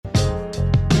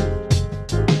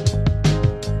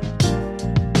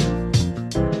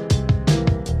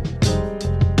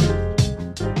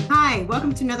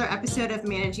welcome to another episode of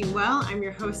Managing Well. I'm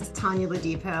your host, Tanya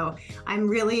Ladipo. I'm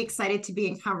really excited to be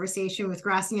in conversation with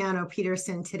Graciano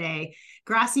Petersen today.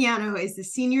 Graciano is the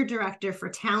Senior Director for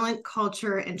Talent,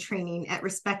 Culture, and Training at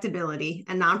Respectability,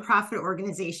 a nonprofit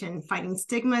organization fighting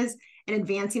stigmas and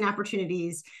advancing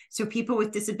opportunities so people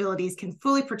with disabilities can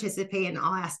fully participate in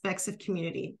all aspects of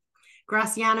community.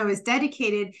 Graciano is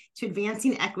dedicated to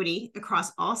advancing equity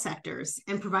across all sectors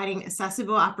and providing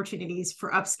accessible opportunities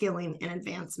for upskilling and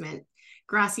advancement.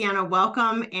 Graciano,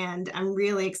 welcome, and I'm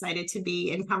really excited to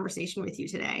be in conversation with you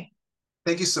today.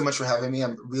 Thank you so much for having me.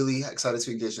 I'm really excited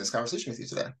to engage in this conversation with you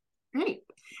today. Great.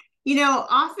 You know,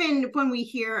 often when we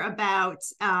hear about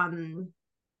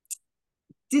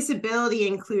disability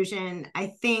inclusion, I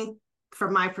think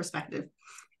from my perspective,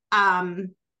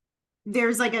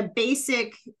 there's like a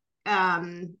basic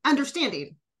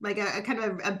understanding, like a kind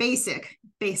of a basic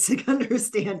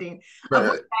understanding of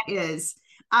what that is.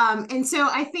 And so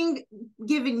I think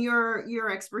given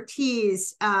your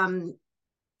expertise,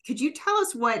 could you tell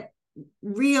us what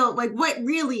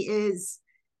really is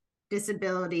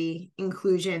disability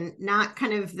inclusion, not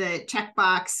kind of the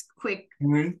checkbox quick,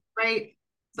 right?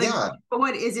 But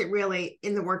what is it really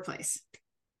in the workplace?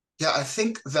 Yeah, I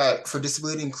think that for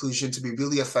disability inclusion to be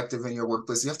really effective in your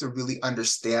workplace, you have to really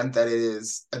understand that it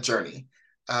is a journey.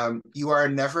 You are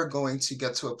never going to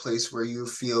get to a place where you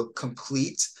feel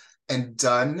complete and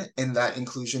done in that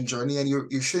inclusion journey, and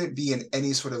you shouldn't be in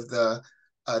any sort of the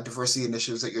diversity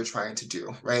initiatives that you're trying to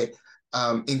do, right?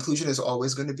 Inclusion is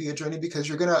always going to be a journey because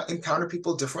you're going to encounter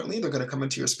people differently. They're going to come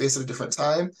into your space at a different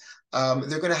time.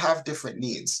 They're going to have different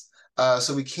needs.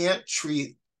 So we can't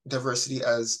treat diversity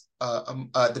as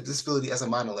the disability as a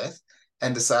monolith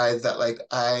and decide that like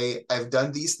I've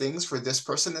done these things for this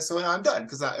person and so now I'm done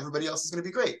because not everybody else is going to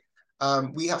be great.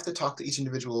 We have to talk to each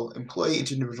individual employee,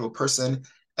 each individual person,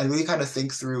 and really kind of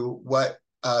think through what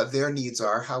their needs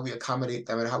are, how we accommodate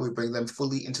them, and how we bring them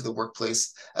fully into the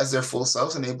workplace as their full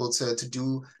selves and able to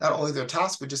do not only their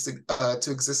tasks but just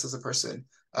to exist as a person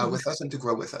with us and to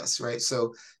grow with us, right?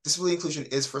 So disability inclusion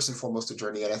is first and foremost a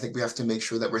journey, and I think we have to make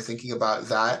sure that we're thinking about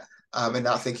that and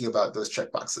not thinking about those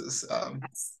check boxes.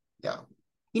 Yes. Yeah.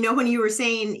 You know, when you were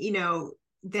saying,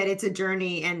 that it's a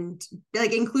journey and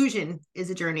like inclusion is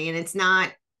a journey, and it's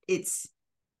not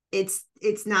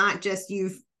just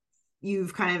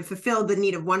you've kind of fulfilled the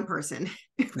need of one person,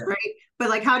 right? But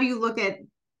like, how do you look at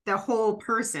the whole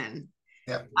person?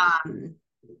 Yeah.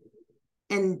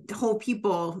 And the whole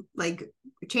people like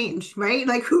change, right?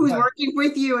 Like who's working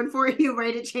with you and for you,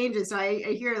 right? It changes. So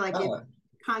I hear like it's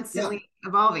constantly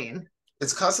evolving.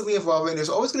 It's constantly evolving. There's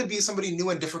always going to be somebody new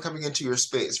and different coming into your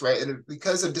space, right? And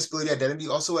because of disability identity,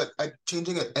 also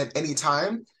changing at any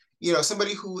time,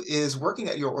 somebody who is working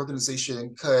at your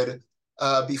organization could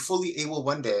be fully able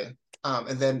one day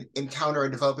and then encounter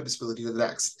and develop a disability the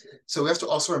next. So we have to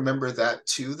also remember that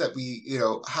too, that we,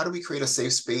 how do we create a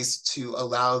safe space to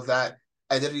allow that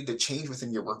identity to change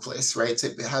within your workplace, right?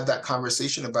 To have that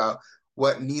conversation about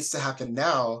what needs to happen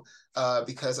now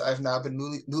because I've now been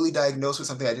newly diagnosed with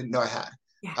something I didn't know I had.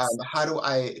 Yes. How do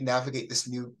I navigate this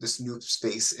new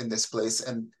space in this place?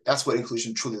 And that's what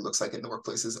inclusion truly looks like in the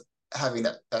workplace, is having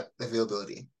that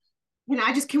availability. And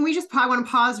I want to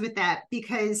pause with that,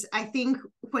 because I think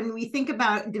when we think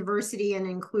about diversity and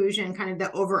inclusion, kind of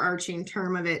the overarching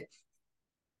term of it,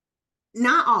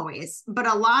 not always, but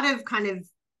a lot of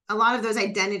those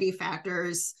identity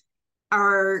factors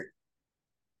are,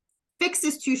 fixed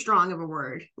is too strong of a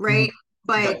word, right?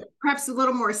 But perhaps a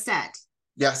little more set.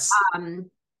 Yes.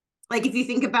 Like if you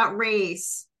think about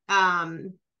race,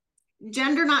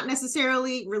 gender, not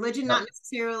necessarily, religion, not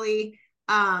necessarily,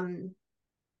 but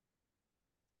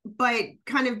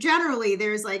kind of generally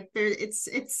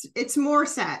it's more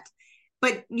set.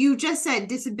 But you just said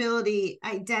disability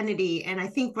identity, and I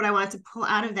think what I wanted to pull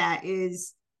out of that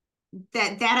is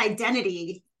that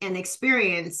identity and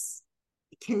experience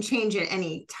can change at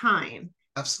any time.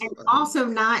 Absolutely. And also,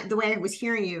 not the way I was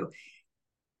hearing you,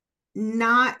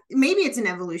 not maybe it's an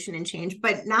evolution and change,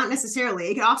 but not necessarily.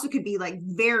 It also could be like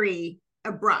very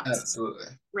abrupt. Absolutely.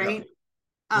 Right.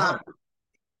 Yeah.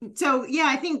 So yeah,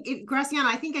 I think Graciano,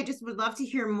 I think I just would love to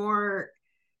hear more.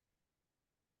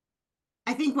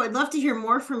 I think I'd love to hear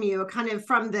more from you, kind of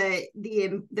from the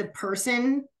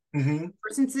person's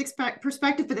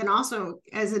perspective, but then also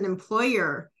as an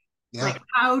employer, like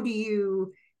how do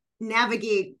you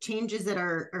navigate changes that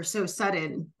are so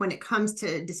sudden when it comes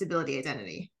to disability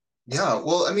identity? Yeah,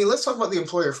 well, I mean, let's talk about the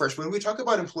employer first. When we talk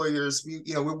about employers, we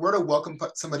want to welcome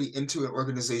somebody into an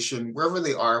organization, wherever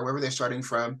they are, wherever they're starting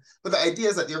from. But the idea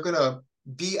is that they're going to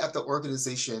be at the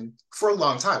organization for a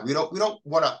long time. We don't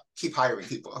want to keep hiring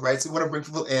people, right? So we want to bring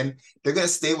people in. They're going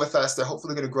to stay with us. They're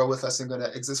hopefully going to grow with us and going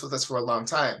to exist with us for a long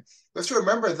time. We have to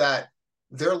remember that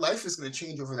their life is going to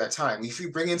change over that time. If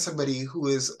you bring in somebody who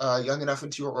is young enough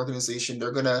into your organization,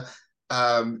 they're going to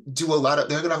they're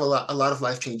going to have a lot of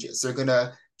life changes. They're going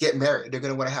to get married. They're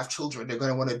going to want to have children. They're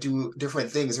going to want to do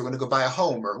different things. They're going to go buy a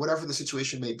home or whatever the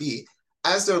situation may be.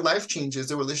 As their life changes,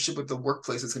 their relationship with the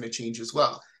workplace is going to change as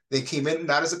well. They came in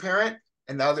not as a parent,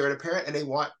 and now they're a parent, and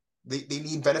they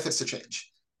need benefits to change,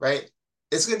 right?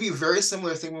 It's going to be a very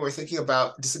similar thing when we're thinking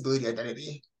about disability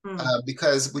identity,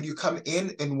 because when you come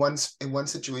in one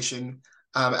situation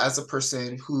as a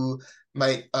person who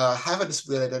might have a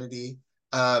disability identity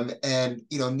and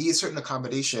need certain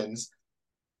accommodations,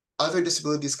 other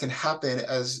disabilities can happen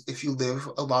as if you live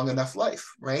a long enough life,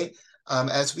 right?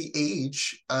 As we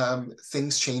age,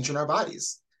 things change in our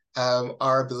bodies.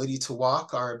 Our ability to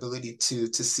walk, our ability to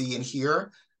see and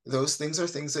hear, those things are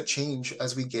things that change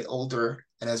as we get older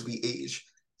and as we age.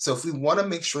 So if we want to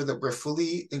make sure that we're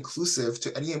fully inclusive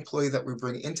to any employee that we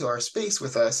bring into our space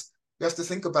with us, we have to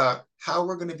think about how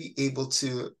we're going to be able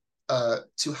to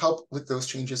help with those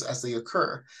changes as they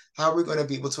occur. How are we going to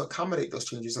be able to accommodate those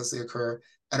changes as they occur?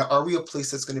 And are we a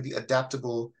place that's going to be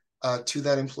adaptable to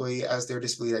that employee as their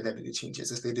disability identity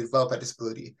changes, if they develop a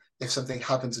disability, if something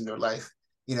happens in their life?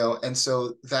 And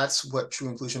so that's what true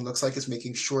inclusion looks like, is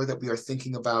making sure that we are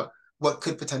thinking about what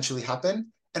could potentially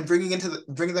happen and bringing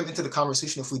them into the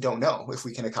conversation if we don't know if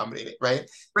we can accommodate it, right?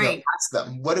 Right. Ask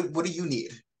them, what do you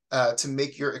need to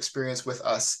make your experience with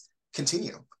us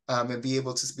continue and be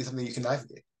able to be something you can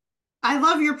navigate. I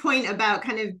love your point about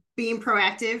kind of being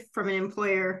proactive from an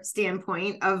employer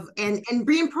standpoint and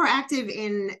being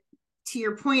proactive to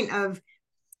your point of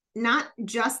not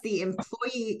just the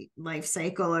employee life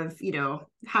cycle of,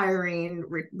 hiring,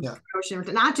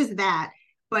 promotion, not just that,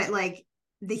 but like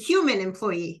the human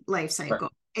employee life cycle. Right.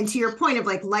 And to your point of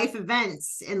like life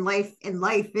events and life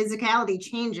physicality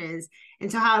changes,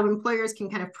 and so how employers can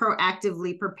kind of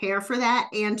proactively prepare for that.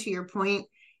 And to your point,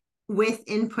 with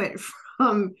input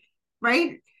from,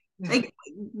 right? Yeah. Like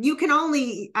you can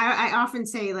only, I often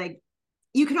say, like,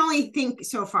 you can only think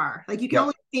so far. Like you can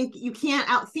only think, you can't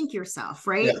outthink yourself,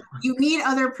 right? Yeah. You need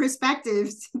other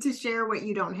perspectives to share what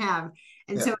you don't have.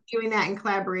 And so doing that in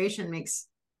collaboration makes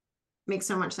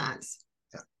so much sense.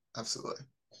 Yeah, absolutely.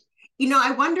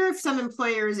 I wonder if some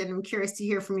employers, and I'm curious to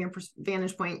hear from your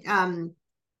vantage point,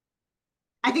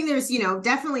 I think there's,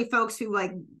 definitely folks who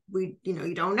like,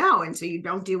 you don't know. And so you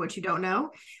don't do what you don't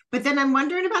know. But then I'm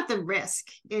wondering about the risk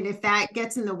and if that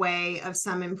gets in the way of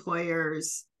some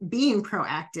employers being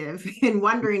proactive and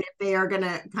wondering if they are going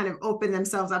to kind of open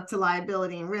themselves up to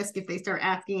liability and risk if they start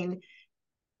asking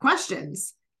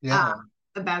questions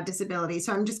about disability.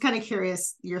 So I'm just kind of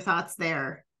curious your thoughts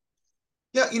there.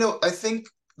 Yeah, I think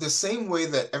the same way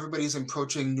that everybody's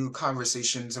approaching new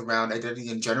conversations around identity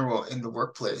in general in the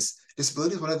workplace,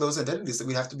 disability is one of those identities that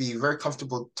we have to be very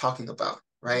comfortable talking about,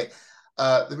 right?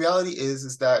 The reality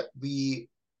is that even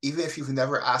if you've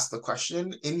never asked the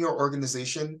question in your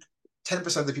organization,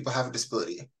 10% of the people have a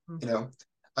disability.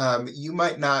 Mm-hmm. You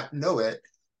might not know it,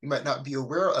 you might not be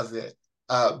aware of it,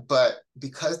 but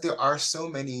because there are so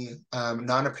many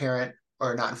non-apparent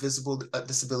or not visible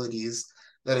disabilities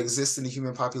that exist in the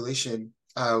human population,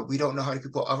 we don't know how many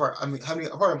people how many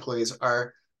of our employees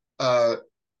are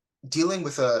dealing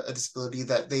with a disability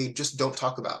that they just don't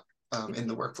talk about in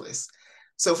the workplace.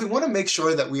 So if we want to make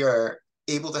sure that we are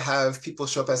able to have people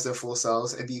show up as their full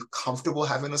selves and be comfortable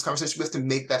having those conversations, we have to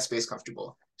make that space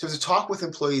comfortable. So to talk with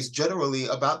employees generally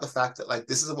about the fact that like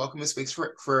this is a welcoming space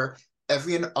for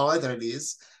every and all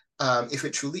identities, if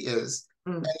it truly is.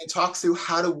 And talk through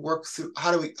how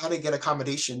to get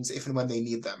accommodations if and when they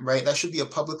need them, right? That should be a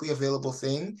publicly available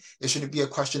thing. It shouldn't be a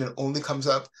question that only comes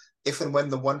up if and when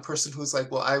the one person who's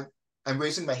like, well, I'm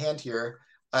raising my hand here,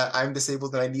 I'm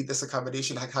disabled and I need this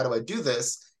accommodation. Like, how do I do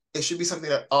this? It should be something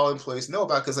that all employees know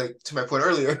about, because like to my point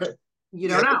earlier, you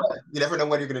don't know. You never know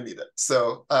when you're going to need it.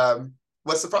 So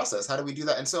what's the process? How do we do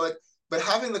that? And so like, but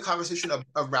having the conversation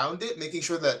around it, making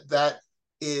sure that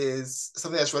is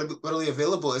something that's readily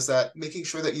available, is that making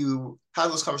sure that you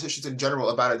have those conversations in general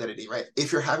about identity, right?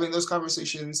 If you're having those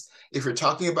conversations, if you're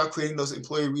talking about creating those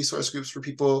employee resource groups for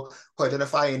people who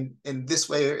identify in this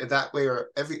way or that way or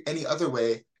any other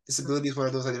way, disability is one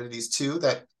of those identities too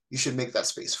that you should make that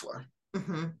space for.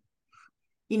 Mm-hmm.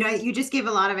 You just gave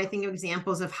a lot of, I think,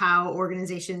 examples of how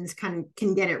organizations can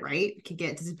get it right, can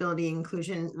get disability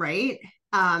inclusion right.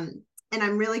 And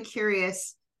I'm really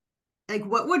curious, like,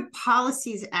 what would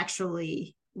policies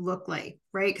actually look like,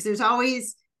 right? Because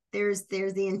there's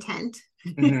the intent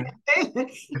Mhm.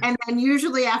 And then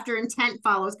usually after intent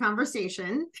follows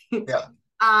conversation. Yeah.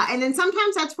 And then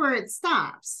sometimes that's where it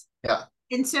stops. Yeah.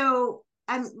 And so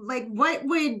I'm like, what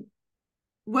would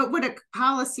a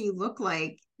policy look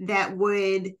like that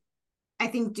would, I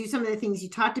think, do some of the things you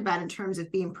talked about in terms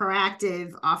of being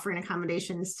proactive, offering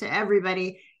accommodations to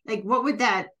everybody? Like, what would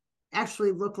that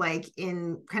actually look like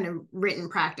in kind of written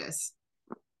practice?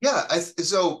 Yeah.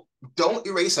 So don't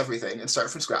erase everything and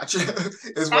start from scratch is one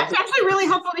That's thing. actually really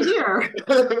helpful to hear.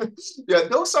 Yeah,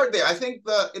 don't start there. I think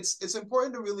it's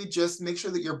important to really just make sure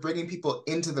that you're bringing people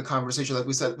into the conversation, like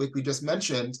we said, like we just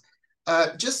mentioned.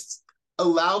 Just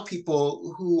allow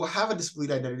people who have a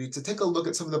disability identity to take a look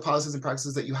at some of the policies and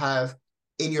practices that you have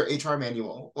in your HR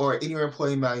manual or in your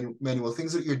employee manual,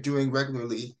 things that you're doing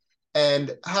regularly,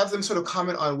 and have them sort of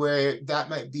comment on where that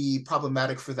might be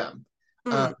problematic for them.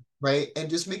 Mm. Right? And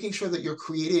just making sure that you're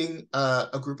creating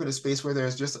a group in a space where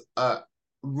there's just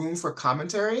room for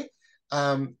commentary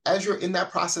as you're in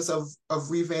that process of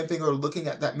revamping or looking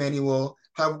at that manual,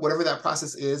 whatever that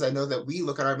process is. I know that we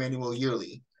look at our manual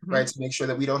yearly, right, to make sure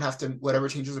that we don't have to whatever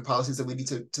changes or policies that we need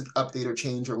to update or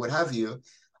change or what have you.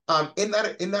 In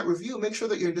that review, make sure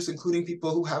that you're just including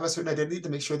people who have a certain identity to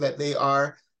make sure that they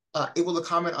are able to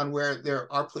comment on where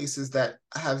there are places that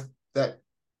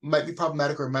might be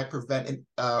problematic or might prevent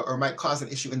or might cause an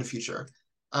issue in the future.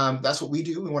 That's what we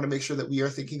do. We want to make sure that we are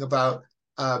thinking about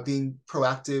being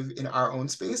proactive in our own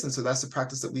space. And so that's the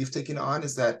practice that we've taken on,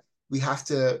 is that we have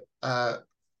to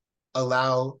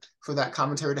allow for that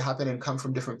commentary to happen and come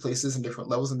from different places and different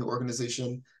levels in the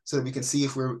organization so that we can see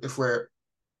if we're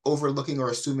overlooking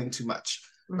or assuming too much,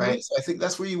 right? So I think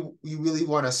that's where you really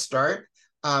want to start.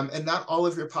 And not all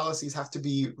of your policies have to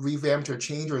be revamped or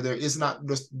changed, or there is not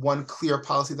just one clear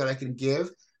policy that I can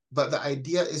give. But the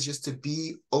idea is just to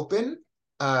be open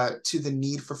to the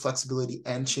need for flexibility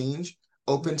and change,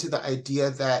 open to the idea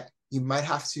that you might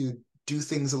have to do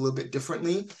things a little bit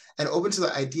differently, and open to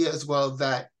the idea as well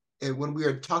that when we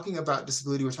are talking about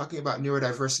disability, we're talking about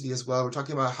neurodiversity as well. We're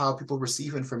talking about how people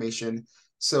receive information.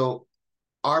 So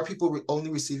are people only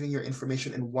receiving your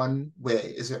information in one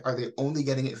way? Are they only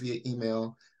getting it via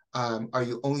email? Are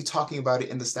you only talking about it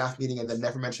in the staff meeting and then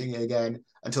never mentioning it again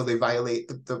until they violate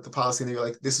the policy and you're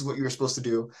like, this is what you were supposed to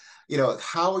do?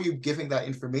 How are you giving that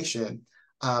information?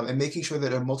 And making sure that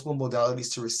there are multiple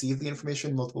modalities to receive the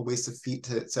information, multiple ways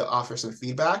to offer some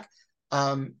feedback,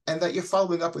 and that you're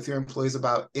following up with your employees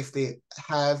about if they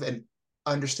have and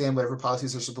understand whatever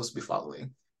policies they're supposed to be following.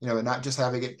 And not just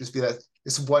having it just be that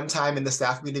this one time in the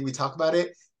staff meeting we talk about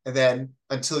it, and then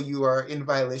until you are in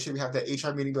violation, we have that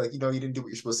HR meeting, be like, you didn't do what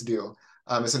you're supposed to do,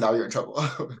 and so now you're in trouble.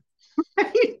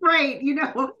 Right.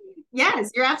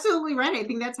 Yes, you're absolutely right. I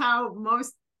think that's how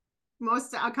most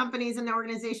companies and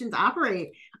organizations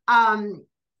operate. And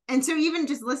so even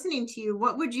just listening to you,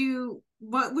 what would you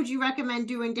recommend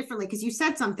doing differently? Because you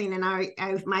said something, and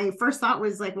I my first thought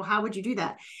was like, well, how would you do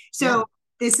that? So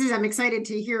I'm excited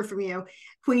to hear from you.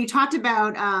 When you talked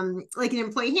about like an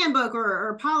employee handbook or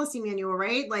a policy manual,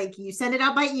 right? Like you send it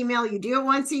out by email, you do it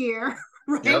once a year,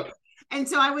 right? Yep. And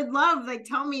so I would love, like,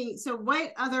 tell me, so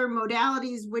what other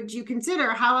modalities would you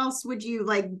consider? How else would you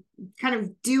like kind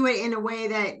of do it in a way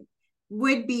that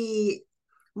would be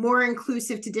more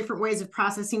inclusive to different ways of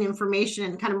processing information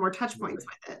and kind of more touch points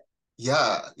with it?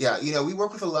 Yeah. We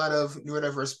work with a lot of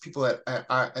neurodiverse people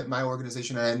at my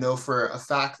organization, and I know for a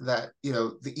fact that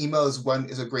the email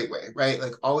is a great way, right?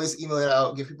 Like always email it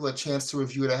out, give people a chance to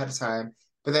review it ahead of time,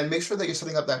 but then make sure that you're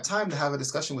setting up that time to have a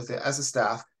discussion with it as a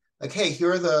staff. Like, hey,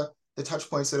 here are the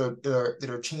touch points that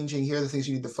are changing. Here are the things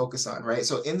you need to focus on, right?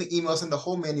 So in the emails and the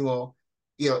whole manual,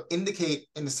 indicate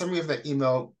in the summary of that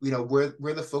email,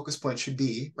 where the focus point should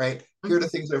be, right? Here are the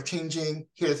things that are changing.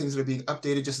 Here are the things that are being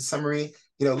updated. Just a summary.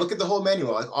 Look at the whole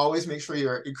manual. Like always make sure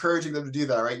you're encouraging them to do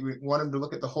that, right? You want them to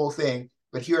look at the whole thing,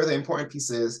 but here are the important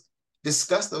pieces.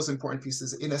 Discuss those important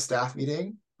pieces in a staff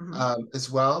meeting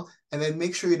as well. And then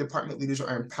make sure your department leaders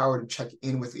are empowered to check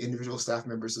in with the individual staff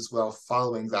members as well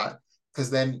following that.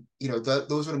 Because then,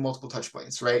 those are the multiple touch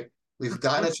points, right? We've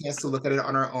gotten a chance to look at it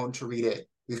on our own, to read it.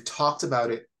 We've talked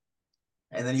about it.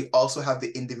 And then you also have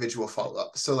the individual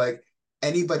follow-up. So like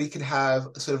anybody can have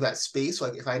sort of that space.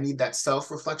 Like if I need that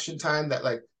self-reflection time, that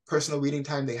like personal reading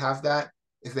time, they have that.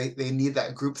 If they need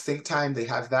that group think time, they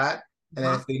have that. And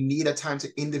then if they need a time to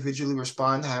individually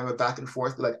respond, to have a back and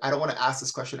forth, but like, I don't want to ask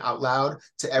this question out loud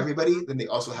to everybody, then they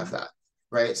also have that,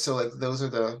 right? So like those are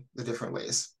the different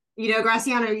ways.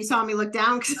 Graciano, you saw me look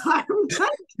down because I'm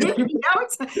taking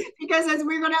notes, because as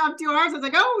we're going to updo ours, I was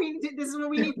like, oh, this is what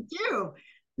we need to do.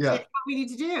 Yeah. It's what we need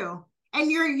to do. And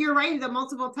you're right, the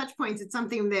multiple touch points, it's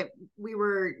something that we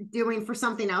were doing for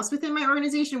something else within my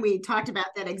organization. We talked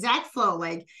about that exact flow,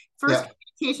 like first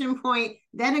communication point,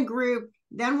 then a group,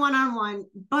 then one-on-one,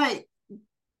 but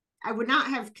I would not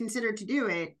have considered to do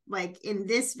it like in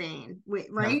this vein,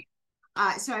 right?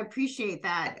 So I appreciate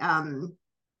that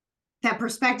that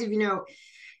perspective.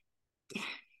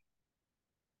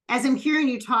 As I'm hearing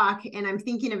you talk and I'm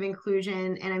thinking of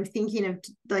inclusion and I'm thinking of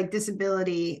like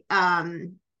disability,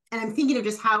 and I'm thinking of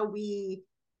just how we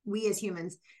as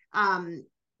humans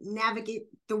navigate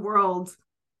the world.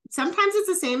 Sometimes it's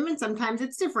the same and sometimes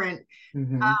it's different.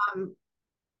 And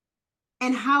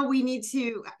how we need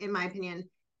to, in my opinion,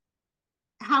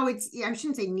 how it's, I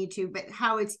shouldn't say need to, but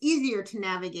how it's easier to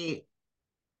navigate.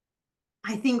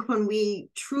 I think when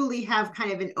we truly have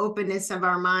kind of an openness of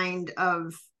our mind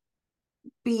of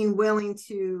being willing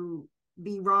to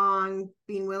be wrong,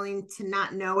 being willing to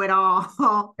not know it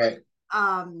all. Right.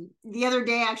 The other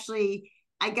day, actually,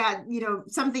 I got,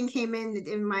 something came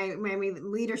in my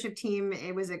leadership team.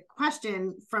 It was a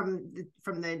question from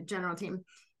the general team.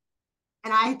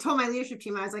 And I told my leadership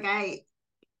team, I was like,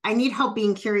 I need help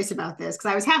being curious about this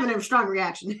because I was having a strong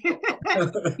reaction, and I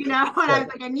was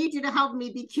like, I need you to help me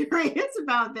be curious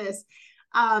about this.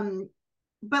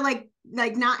 But like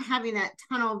not having that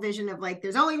tunnel vision of like,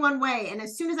 there's only one way. And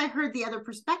as soon as I heard the other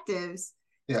perspectives,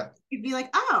 you'd be like,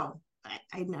 oh,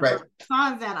 I never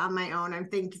thought of that on my own. I'm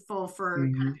thankful for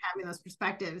kind of having those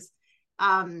perspectives.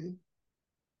 And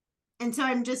so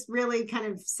I'm just really kind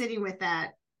of sitting with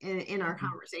that in our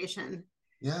conversation.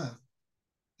 Yeah.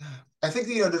 I think,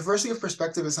 diversity of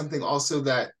perspective is something also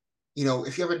that,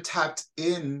 if you haven't tapped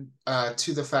in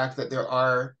to the fact that there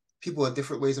are people with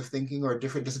different ways of thinking or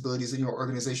different disabilities in your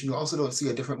organization, you also don't see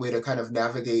a different way to kind of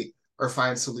navigate or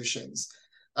find solutions.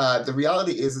 The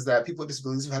reality is that people with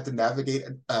disabilities have had to navigate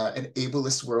an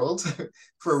ableist world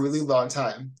for a really long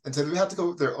time. And so they have to come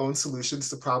up with their own solutions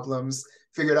to problems,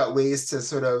 figured out ways to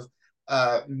sort of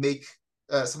make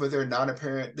some of their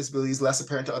non-apparent disabilities less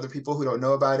apparent to other people who don't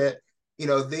know about it.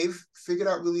 They've figured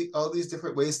out really all these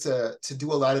different ways to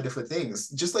do a lot of different things.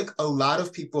 Just like a lot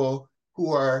of people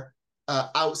who are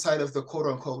outside of the quote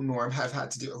unquote norm have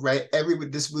had to do, right? Every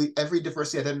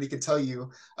diversity identity can tell you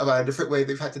about a different way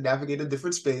they've had to navigate a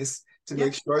different space to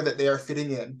make sure that they are fitting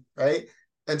in, right?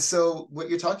 And so what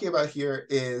you're talking about here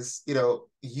is,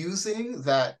 using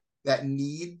that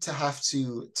need to have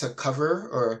to cover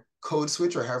or code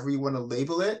switch or however you want to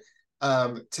label it,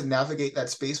 to navigate that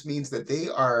space means that they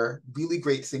are really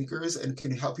great thinkers and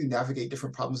can help you navigate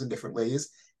different problems in different ways.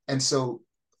 And so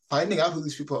finding out who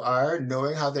these people are,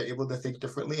 knowing how they're able to think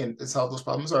differently and solve those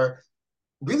problems are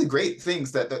really great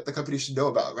things that the company should know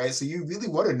about, right? So you really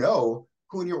want to know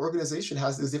who in your organization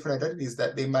has these different identities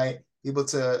that they might be able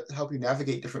to help you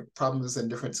navigate different problems and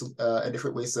different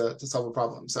ways to solve a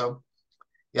problem. So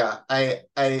yeah, I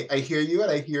hear you,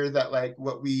 and I hear that like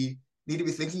what we need to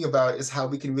be thinking about is how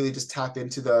we can really just tap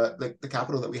into the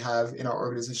capital that we have in our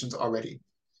organizations already.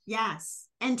 Yes.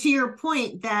 And to your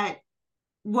point that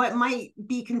what might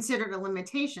be considered a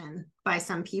limitation by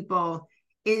some people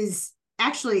is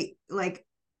actually like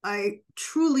a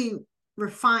truly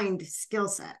refined skill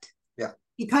set. Yeah.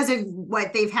 Because of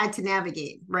what they've had to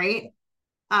navigate, right?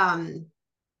 That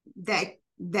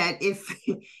if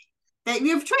that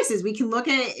you have choices, we can look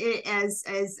at it as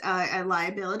a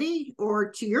liability, or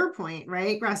to your point,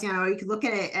 right, Graciano, you could look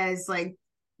at it as like,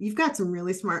 you've got some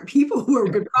really smart people who are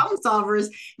good problem solvers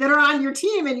that are on your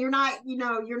team, and you're not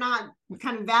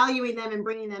kind of valuing them and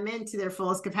bringing them into their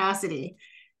fullest capacity.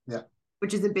 Yeah.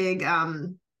 Which is a big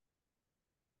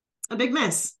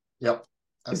miss. Yep.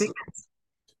 Absolutely. A big miss.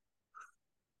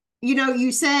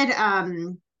 You said, how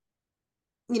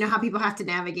people have to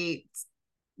navigate.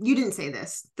 You didn't say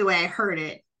this the way I heard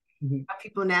it. How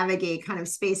people navigate kind of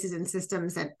spaces and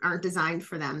systems that aren't designed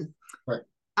for them. Right.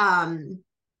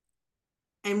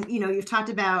 And you've talked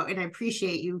about, and I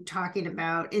appreciate you talking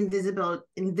about invisible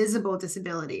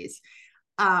disabilities.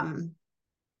 And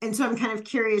so I'm kind of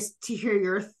curious to hear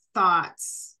your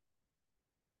thoughts.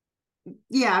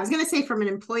 Yeah, I was going to say from an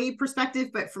employee perspective,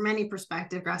 but from any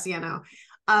perspective, Graciano,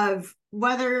 of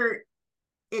whether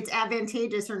it's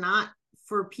advantageous or not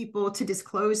for people to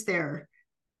disclose their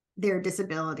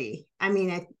disability. I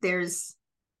mean, there's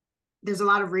a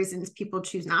lot of reasons people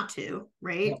choose not to,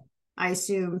 right? Yeah. I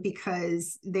assume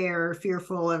because they're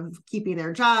fearful of keeping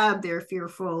their job, they're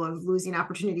fearful of losing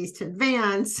opportunities to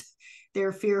advance,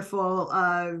 they're fearful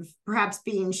of perhaps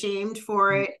being shamed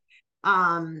for it.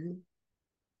 But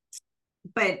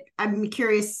I'm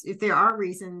curious if there are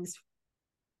reasons,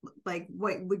 like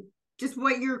what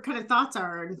your kind of thoughts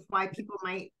are and why people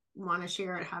might want to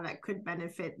share it, how that could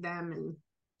benefit them. And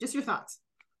Just your thoughts.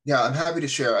 Yeah, I'm happy to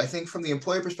share. I think from the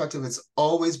employer perspective, it's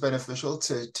always beneficial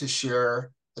to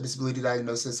share a disability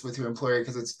diagnosis with your employer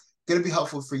because it's going to be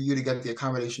helpful for you to get the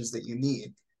accommodations that you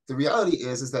need. The reality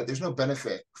is that there's no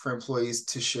benefit for employees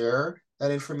to share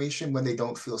that information when they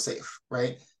don't feel safe,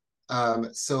 right?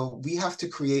 So we have to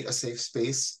create a safe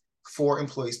space for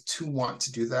employees to want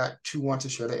to do that, to want to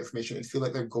share that information and feel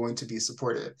like they're going to be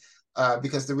supported.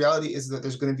 Because the reality is that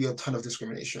there's going to be a ton of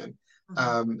discrimination.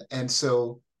 And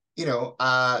so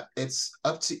it's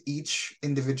up to each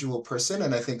individual person.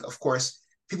 And I think, of course,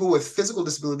 people with physical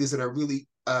disabilities that are really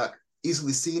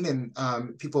easily seen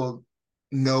and people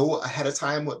know ahead of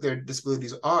time what their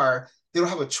disabilities are, they don't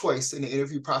have a choice in the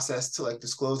interview process to like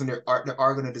disclose, and they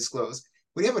are going to disclose.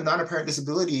 When you have a non-apparent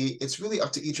disability, it's really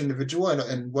up to each individual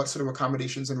and what sort of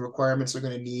accommodations and requirements they're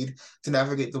going to need to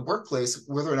navigate the workplace,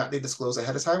 whether or not they disclose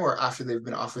ahead of time or after they've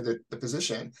been offered the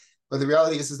position. But the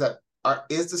reality is that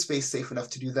is the space safe enough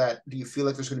to do that? Do you feel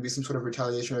like there's going to be some sort of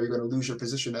retaliation, or you're going to lose your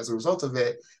position as a result of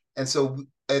it? And so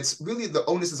it's really, the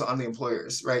onus is on the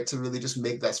employers, right, to really just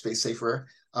make that space safer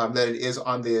than it is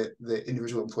on the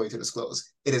individual employee to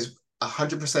disclose. It is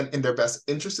 100% in their best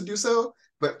interest to do so,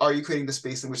 but are you creating the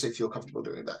space in which they feel comfortable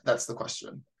doing that? That's the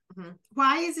question. Mm-hmm.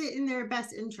 Why is it in their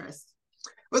best interest?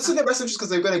 Well, it's in their best interest because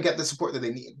they're going to get the support that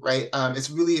they need, right? It's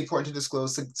really important to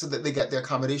disclose so that they get the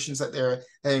accommodations that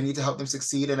they need to help them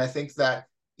succeed. And I think that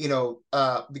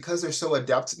because they're so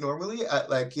adept normally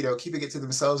at keeping it to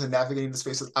themselves and navigating the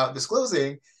space without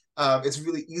disclosing, it's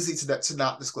really easy to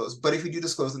not disclose. But if you do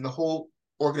disclose, then the whole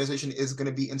organization is going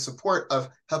to be in support of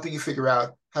helping you figure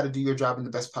out how to do your job in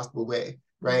the best possible way,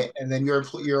 right? Mm-hmm. And then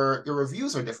your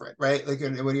reviews are different, right? Like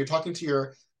when you're talking to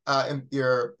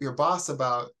your boss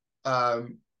about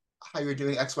how you're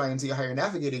doing X, Y, and Z, how you're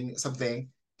navigating something,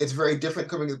 it's very different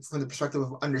coming from the perspective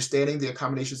of understanding the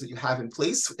accommodations that you have in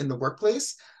place in the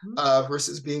workplace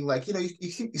versus being like,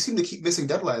 you seem to keep missing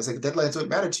deadlines. Like deadlines don't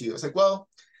matter to you. It's like, well,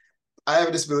 I have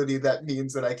a disability that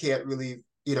means that I can't really,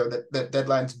 that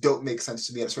deadlines don't make sense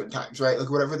to me at certain times, right? Like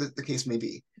whatever the case may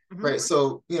be, right?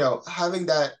 So, having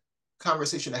that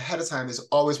conversation ahead of time is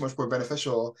always much more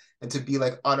beneficial and to be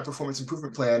like on a performance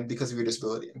improvement plan because of your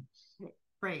disability.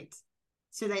 Right.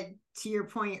 So that, to your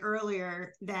point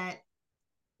earlier, that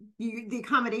the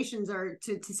accommodations are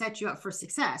to set you up for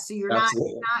success. So you're not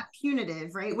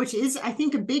punitive, right? Which is, I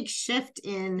think, a big shift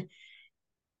in,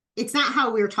 it's not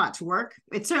how we're taught to work.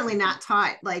 It's certainly not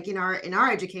taught like in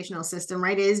our educational system,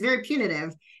 right? It is very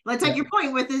punitive. Let's take your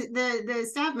point with the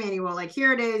staff manual. Like,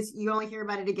 here it is. You only hear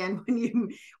about it again when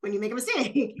you make a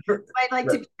mistake. But I'd like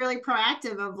to be really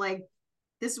proactive of like,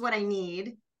 this is what I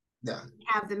need. Yeah.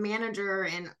 Have the manager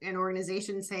and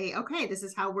organization say, okay, this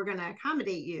is how we're going to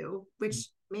accommodate you, which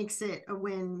makes it a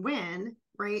win-win,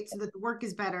 right? So that the work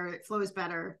is better, it flows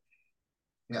better.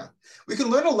 Yeah. We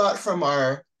can learn a lot from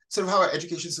our sort of how our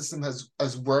education system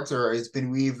has worked or has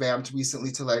been revamped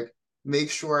recently to like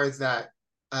make sure that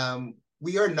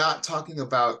we are not talking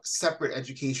about separate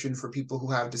education for people who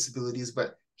have disabilities,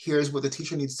 but here's what the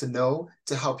teacher needs to know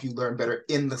to help you learn better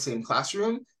in the same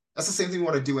classroom. That's the same thing we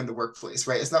want to do in the workplace,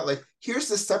 right? It's not like, here's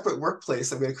this separate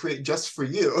workplace I'm going to create just for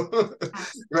you,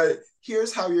 right?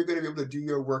 Here's how you're going to be able to do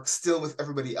your work still with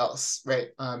everybody else, right?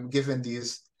 Given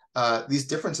these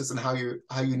differences in how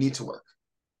you need to work.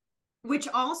 Which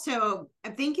also,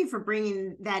 thank you for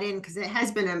bringing that in, because it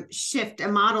has been a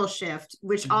model shift,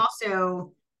 which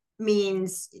also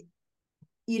means,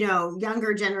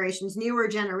 younger generations, newer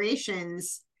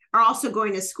generations are also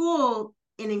going to school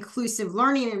in inclusive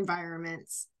learning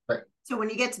environments. Right. So when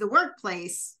you get to the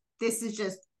workplace, this is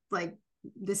just like,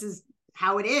 this is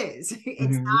how it is.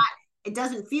 It's not, it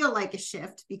doesn't feel like a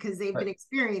shift because they've been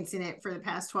experiencing it for the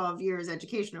past 12 years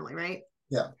educationally, right?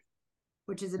 Yeah.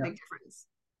 Which is a big difference.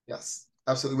 Yes,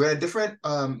 absolutely. We're in a different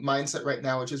mindset right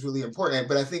now, which is really important.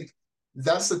 But I think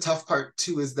that's the tough part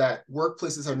too, is that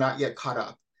workplaces are not yet caught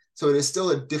up. So it is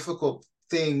still a difficult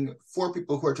thing for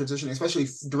people who are transitioning, especially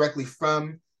directly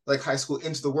from like high school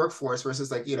into the workforce versus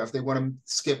like, if they want to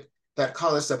skip that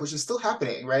college step, which is still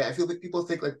happening, right? I feel like people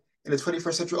think like in the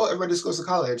 21st century, oh, everybody just goes to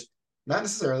college. Not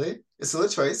necessarily. It's still a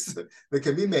choice that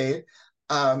can be made.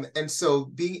 And so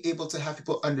being able to have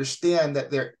people understand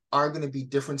that there are going to be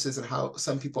differences in how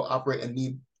some people operate and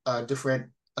need different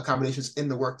accommodations in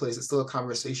the workplace, it's still a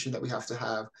conversation that we have to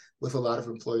have with a lot of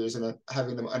employers and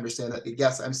having them understand that,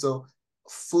 yes, I'm still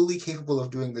fully capable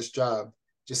of doing this job,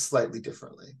 just slightly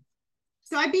differently.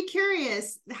 So I'd be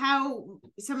curious how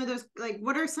some of those, like,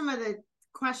 what are some of the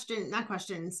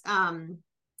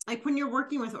like when you're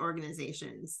working with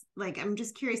organizations, like, I'm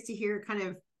just curious to hear kind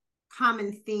of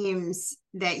common themes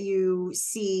that you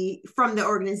see from the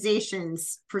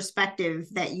organization's perspective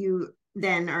that you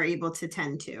then are able to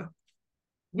tend to?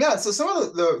 Yeah, so some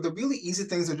of the really easy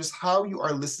things are just how you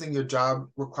are listing your job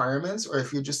requirements, or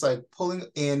if you're just like pulling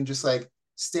in just like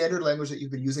standard language that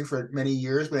you've been using for many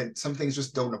years, but some things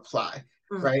just don't apply,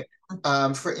 Mm.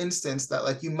 right? For instance, that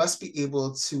like you must be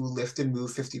able to lift and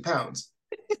move 50 pounds.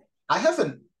 I have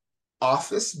an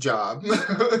office job,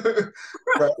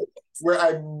 right, where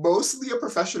I'm mostly a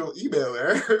professional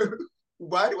emailer.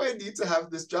 Why do I need to have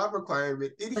this job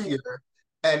requirement in Right, here?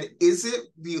 And is it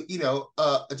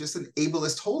just an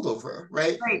ableist holdover,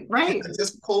 right? right, Can right. I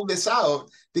just pull this out?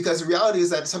 Because the reality is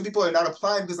that some people are not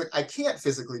applying because like I can't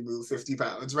physically move 50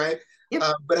 pounds, right? Yep.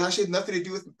 But it actually has nothing to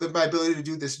do with my ability to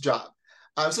do this job.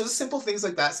 So just simple things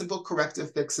like that, simple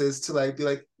corrective fixes to like be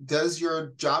like, does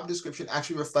your job description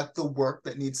actually reflect the work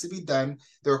that needs to be done?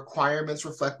 The requirements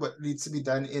reflect what needs to be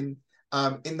done in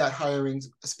that hiring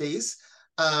space.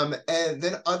 And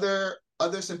then other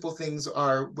simple things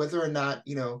are whether or not,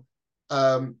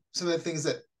 some of the things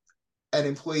that an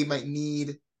employee might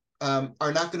need are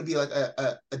not going to be like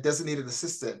a designated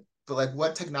assistant, but like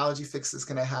what technology fixes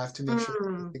can I have to make sure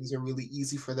Mm. things are really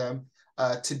easy for them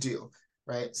to do,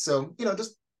 right? So,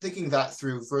 just thinking that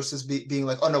through versus being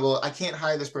like, oh no, well, I can't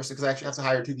hire this person because I actually have to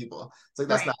hire two people. It's like,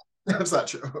 that's Right. not, that's not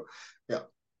true. Yeah.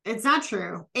 It's not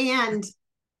true. And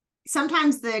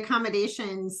sometimes the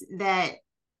accommodations that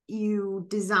you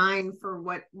design for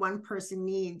what one person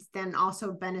needs then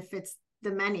also benefits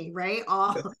the many, right?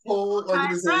 All The whole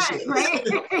organization. right,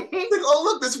 right. Like, oh,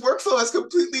 look, this workflow has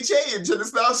completely changed and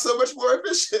it's now so much more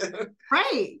efficient.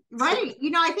 Right, right.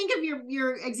 I think of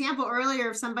your example earlier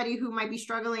of somebody who might be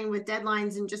struggling with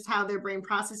deadlines and just how their brain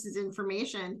processes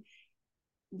information.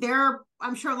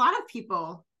 I'm sure a lot of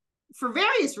people for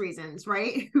various reasons,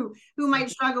 right? Who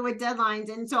might struggle with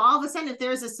deadlines. And so all of a sudden, if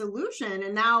there's a solution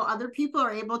and now other people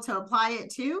are able to apply it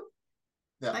too,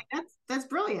 Yeah. like that's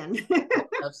brilliant.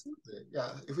 Absolutely.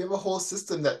 Yeah. If we have a whole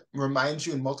system that reminds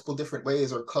you in multiple different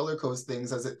ways or color codes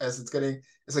things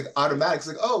it's like automatic. It's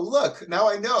like, oh, look, now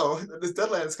I know that this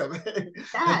deadline is coming.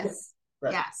 Yes.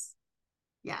 Right. Yes.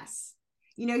 Yes.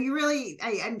 You really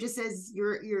I'm just as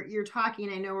you're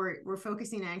talking, I know we're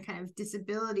focusing on kind of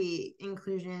disability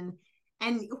inclusion.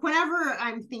 And whenever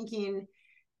I'm thinking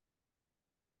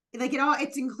like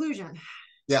it's inclusion.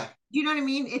 Yeah. You know what I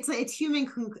mean? It's human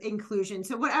inclusion.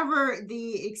 So whatever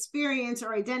the experience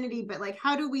or identity, but like,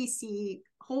 how do we see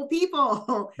whole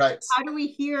people? Right. How do we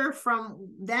hear from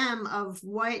them of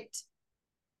what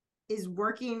is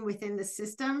working within the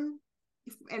system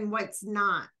and what's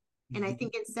not? And I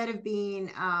think instead of being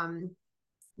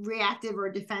reactive or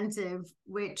defensive,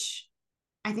 which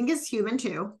I think is human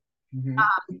too, Mm-hmm.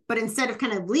 but instead of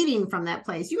kind of leading from that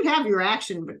place, you would have your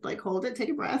action, but like hold it, take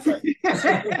a breath, Right.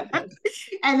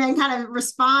 and then kind of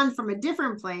respond from a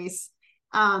different place.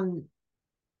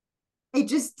 It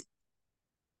just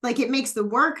like it makes the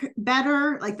work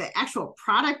better, like the actual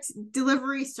product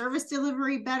delivery, service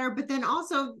delivery better. But then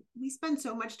also we spend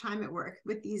so much time at work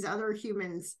with these other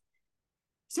humans.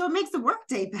 So it makes the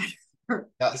workday better. You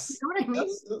Yes. know what I mean?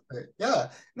 Absolutely. Yeah.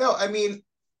 No, I mean,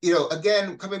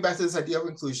 again, coming back to this idea of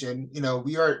inclusion,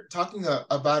 we are talking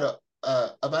about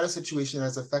a situation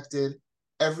that's affected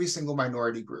every single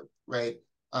minority group, right?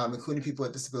 Including people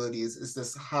with disabilities, is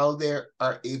this how they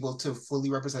are able to fully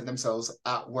represent themselves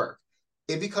at work.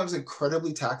 It becomes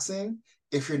incredibly taxing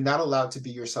if you're not allowed to be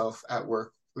yourself at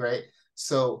work, right?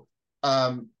 So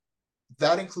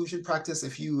that inclusion practice,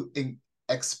 if you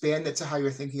expand it to how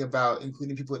you're thinking about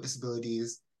including people with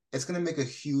disabilities, it's going to make a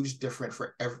huge difference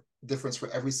for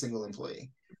every single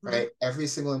employee, right? Every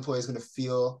single employee is going to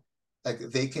feel like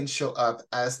they can show up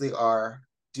as they are,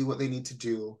 do what they need to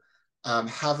do,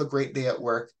 have a great day at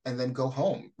work, and then go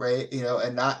home, right?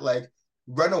 And not like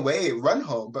run away, run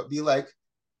home, but be like,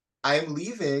 I'm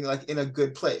leaving like in a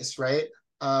good place, right?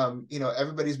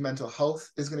 Everybody's mental health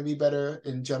is going to be better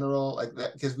in general, like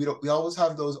that, because we always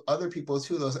have those other people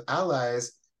too, those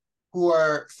allies who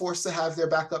are forced to have their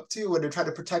backup too, and they're trying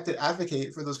to protect and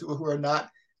advocate for those people who are not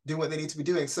doing what they need to be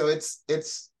doing. So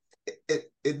the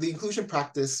inclusion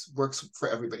practice works for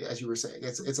everybody, as you were saying.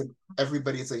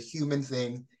 Everybody. It's a human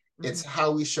thing. It's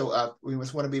how we show up. We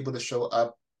just want to be able to show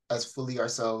up as fully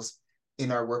ourselves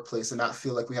in our workplace and not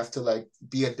feel like we have to like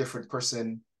be a different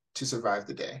person to survive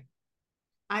the day.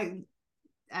 I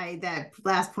that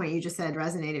last point you just said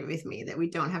resonated with me, that we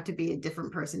don't have to be a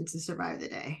different person to survive the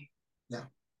day. Yeah.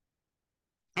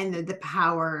 And the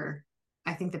power,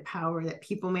 I think the power that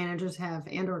people managers have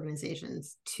and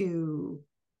organizations to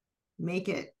make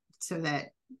it so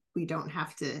that we don't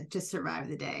have to just survive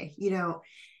the day.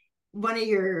 One of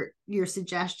your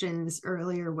suggestions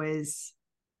earlier was,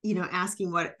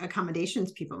 asking what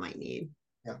accommodations people might need.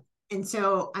 Yeah. And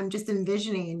so I'm just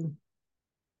envisioning,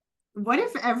 what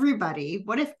if every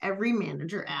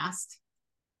manager asked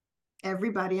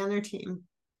everybody on their team,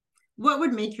 what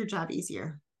would make your job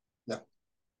easier? Yeah.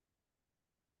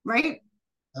 Right?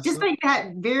 Just Absolutely. like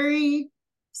that very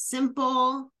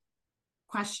simple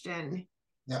question.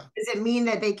 Yeah. Does it mean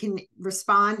that they can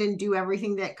respond and do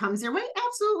everything that comes their way?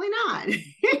 Absolutely not.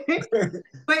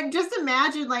 But just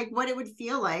imagine like what it would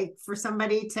feel like for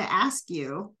somebody to ask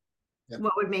you Yeah.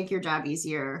 what would make your job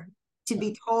easier, to Yeah.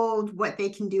 be told what they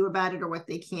can do about it or what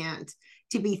they can't,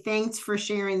 to be thanked for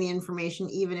sharing the information,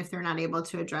 even if they're not able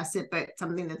to address it, but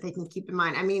something that they can keep in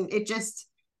mind. I mean, it just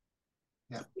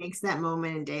Yeah. makes that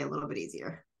moment and day a little bit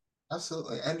easier.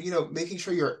 Absolutely. And making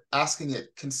sure you're asking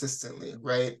it consistently,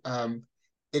 right?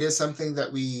 It is something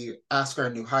that we ask our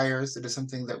new hires. It is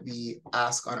something that we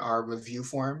ask on our review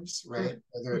forms, right?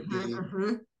 Whether it Mm-hmm, be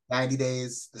mm-hmm. 90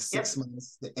 days, the Yep. 6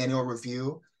 months, the annual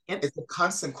review. Yep. It's a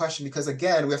constant question because,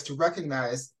 again, we have to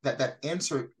recognize that that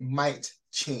answer might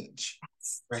change,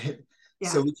 right? Yeah.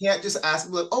 So we can't just ask,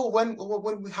 like, oh, when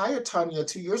we hired Tanya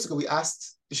 2 years ago, we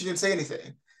asked, she didn't say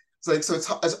anything. It's like, so it's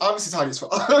obviously Tanya's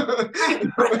fault.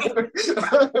 Right.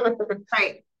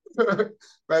 Right.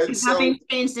 Right. Because So nothing's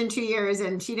changed in 2 years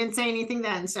and she didn't say anything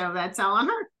then. So that's all on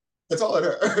her. that's all on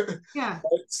her. Yeah.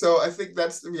 So I think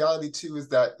that's the reality too, is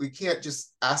that we can't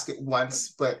just ask it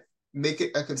once, but make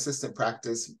it a consistent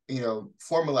practice,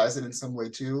 formalize it in some way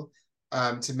too,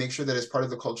 to make sure that it's part of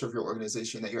the culture of your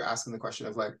organization, that you're asking the question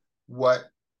of like, what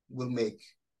will make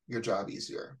your job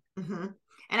easier? Mm-hmm.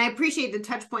 And I appreciate the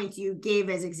touch points you gave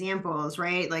as examples,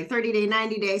 right? Like 30-day,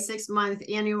 90-day, 6-month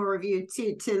annual review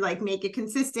to like make it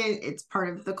consistent. It's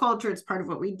part of the culture. It's part of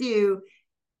what we do.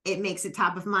 It makes it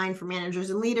top of mind for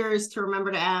managers and leaders to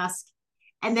remember to ask.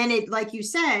 And then it, like you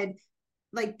said,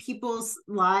 like people's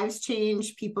lives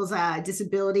change, people's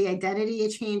disability identity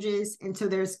changes. And so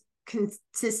there's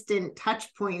consistent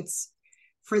touch points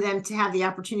for them to have the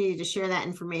opportunity to share that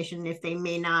information if they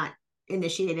may not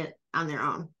initiate it on their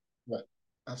own. Right.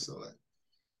 Absolutely.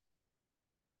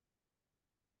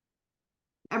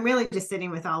 I'm really just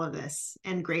sitting with all of this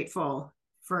and grateful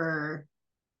for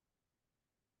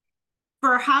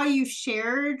how you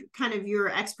shared kind of your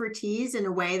expertise in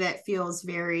a way that feels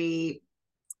very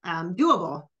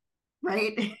doable,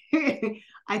 right? I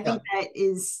Yeah. think that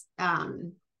is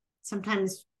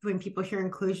sometimes when people hear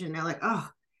inclusion, they're like, oh,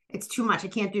 it's too much. I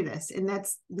can't do this. And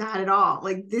that's not at all.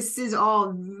 Like, this is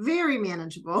all very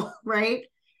manageable, right?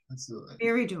 Absolutely.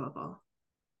 Very doable.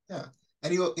 Yeah.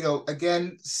 And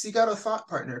again, seek out a thought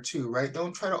partner too, right?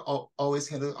 Don't try to always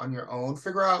handle it on your own.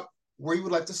 Figure out where you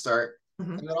would like to start,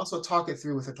 Mm-hmm. and then also talk it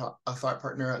through with a thought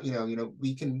partner.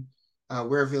 We can,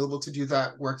 we're available to do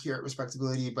that work here at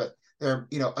Respectability, but there are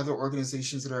other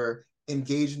organizations that are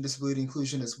engaged in disability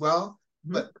inclusion as well.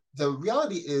 Mm-hmm. But the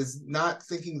reality is not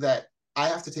thinking that I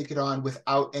have to take it on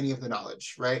without any of the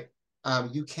knowledge, right?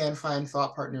 You can find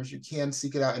thought partners, you can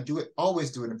seek it out and always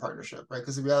do it in partnership, right?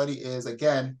 Because the reality is,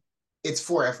 again, it's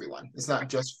for everyone. It's not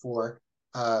just for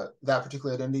that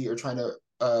particular identity you're trying to,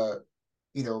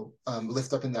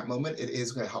 lift up in that moment. It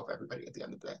is going to help everybody at the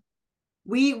end of the day.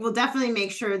 We will definitely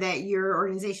make sure that your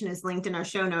organization is linked in our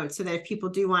show notes so that if people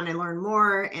do want to learn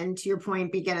more and, to your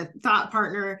point, get a thought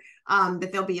partner,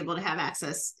 that they'll be able to have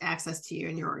access to you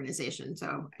and your organization.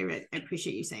 So I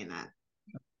appreciate you saying that.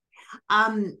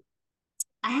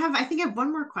 I think I have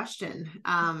one more question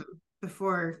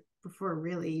before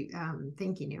really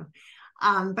thanking you.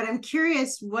 But I'm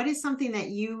curious, what is something that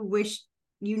you wish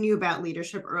you knew about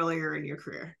leadership earlier in your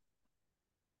career?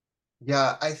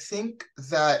 Yeah, I think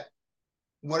that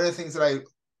one of the things that I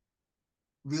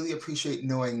really appreciate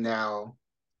knowing now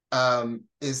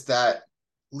is that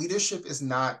leadership is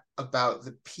not about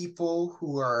the people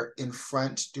who are in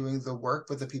front doing the work,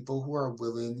 but the people who are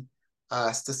willing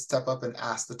to step up and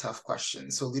ask the tough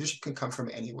questions. So leadership can come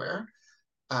from anywhere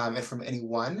and from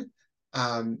anyone.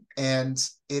 And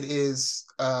it is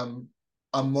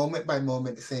a moment by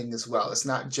moment thing as well. It's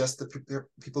not just the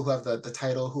people who have the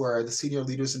title, who are the senior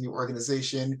leaders in the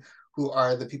organization, who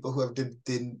are the people who have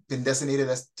been designated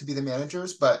as to be the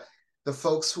managers, but the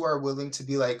folks who are willing to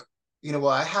be like, well,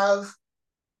 I have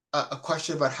a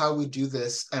question about how we do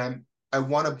this, and I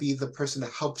want to be the person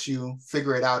that helps you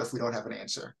figure it out if we don't have an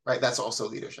answer, right? That's also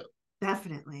leadership.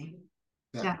 Definitely.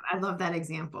 Yeah. I love that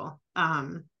example.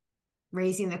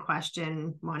 Raising the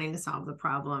question, wanting to solve the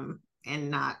problem, and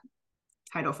not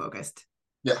title focused.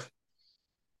 Yeah,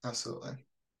 absolutely.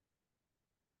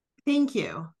 Thank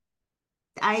you.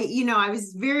 I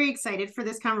was very excited for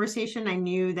this conversation. I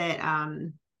knew that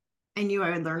I knew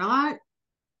I would learn a lot.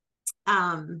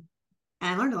 And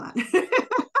I learned a lot.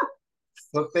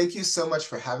 Well, thank you so much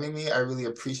for having me. I really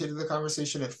appreciated the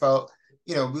conversation. It felt,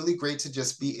 really great to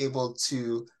just be able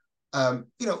to,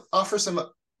 offer some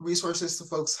resources to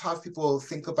folks, have people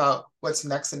think about what's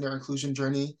next in their inclusion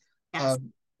journey. Yes.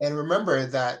 And remember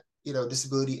that,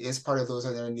 disability is part of those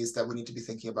identities that we need to be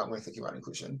thinking about when we're thinking about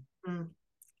inclusion.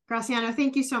 Graciano,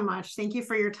 thank you so much. Thank you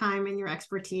for your time and your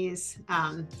expertise.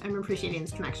 I'm appreciating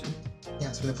this connection. Yeah,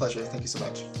 it's been a pleasure. Thank you so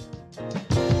much.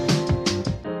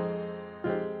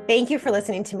 Thank you for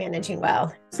listening to Managing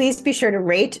Well. Please be sure to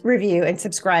rate, review, and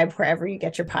subscribe wherever you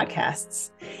get your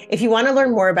podcasts. If you want to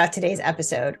learn more about today's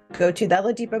episode, go to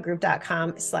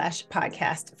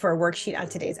theladipogroup.com/podcast for a worksheet on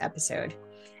today's episode.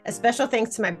 A special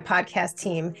thanks to my podcast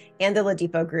team and the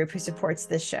Ladipo Group who supports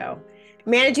this show.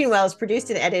 Managing Well is produced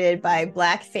and edited by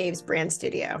Black Faves Brand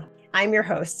Studio. I'm your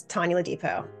host, Tanya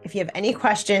Ladipo. If you have any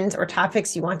questions or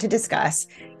topics you want to discuss,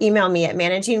 email me at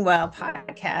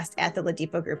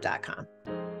managingwellpodcast@theladipogroup.com.